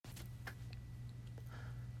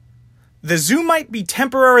The zoo might be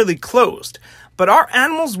temporarily closed, but our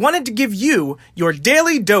animals wanted to give you your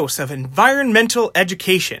daily dose of environmental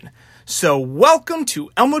education. So welcome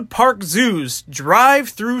to Elmwood Park Zoo's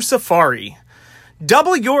Drive-Through Safari.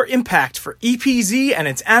 Double your impact for EPZ and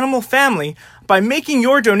its animal family by making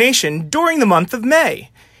your donation during the month of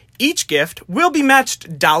May. Each gift will be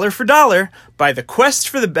matched dollar for dollar by the Quest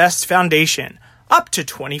for the Best Foundation, up to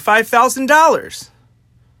 $25,000.